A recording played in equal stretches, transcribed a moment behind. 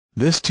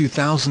This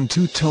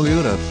 2002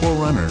 Toyota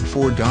 4Runner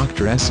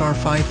 4Dr.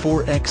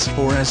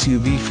 SR54X4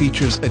 SUV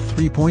features a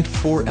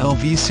 3.4L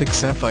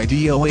V6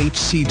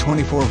 FIDOHC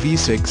 24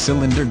 V6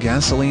 cylinder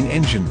gasoline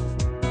engine.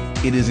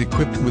 It is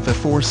equipped with a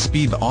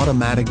 4-speed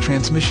automatic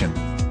transmission.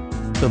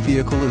 The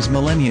vehicle is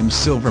Millennium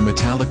Silver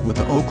Metallic with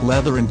oak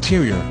leather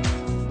interior.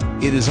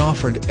 It is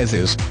offered as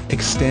is,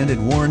 extended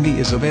warranty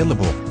is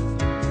available.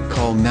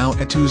 Call now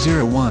at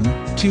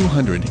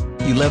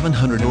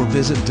 201-200-1100 or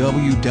visit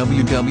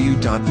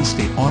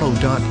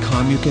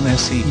www.estateauto.com. You can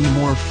see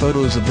more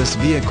photos of this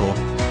vehicle,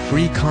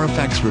 free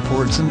Carfax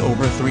reports and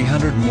over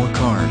 300 more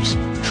cars,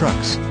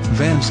 trucks,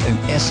 vans and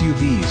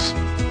SUVs.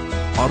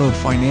 Auto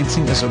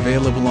financing is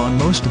available on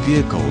most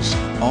vehicles,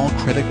 all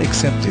credit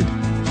accepted.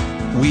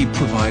 We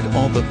provide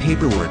all the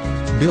paperwork,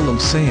 bill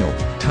of sale,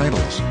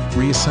 titles,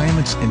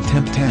 reassignments and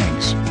temp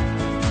tags.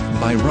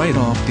 Buy right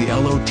off the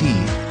LOT,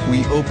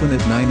 we open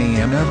at 9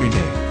 a.m. every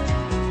day.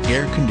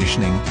 Air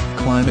conditioning,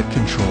 climate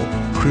control,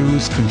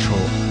 cruise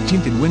control,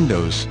 tinted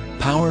windows,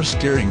 power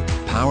steering,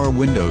 power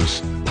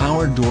windows,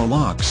 power door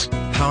locks,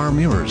 power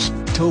mirrors,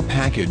 tow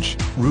package,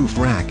 roof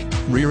rack,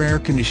 rear air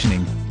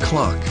conditioning,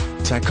 clock,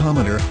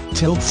 tachometer,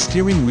 tilt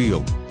steering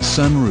wheel,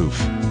 sunroof,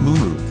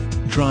 moonroof,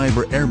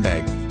 driver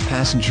airbag,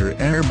 passenger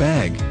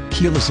airbag,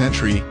 keyless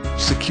entry,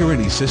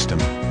 security system,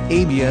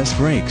 ABS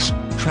brakes,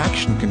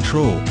 traction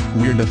control,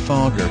 rear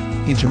defogger,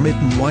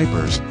 intermittent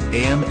wipers,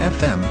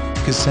 AM/FM,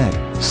 cassette,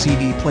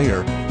 CD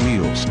player,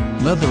 wheels,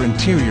 leather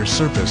interior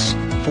surface,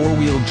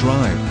 4-wheel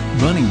drive,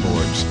 running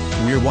boards,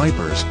 rear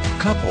wipers,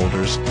 cup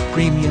holders,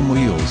 premium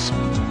wheels.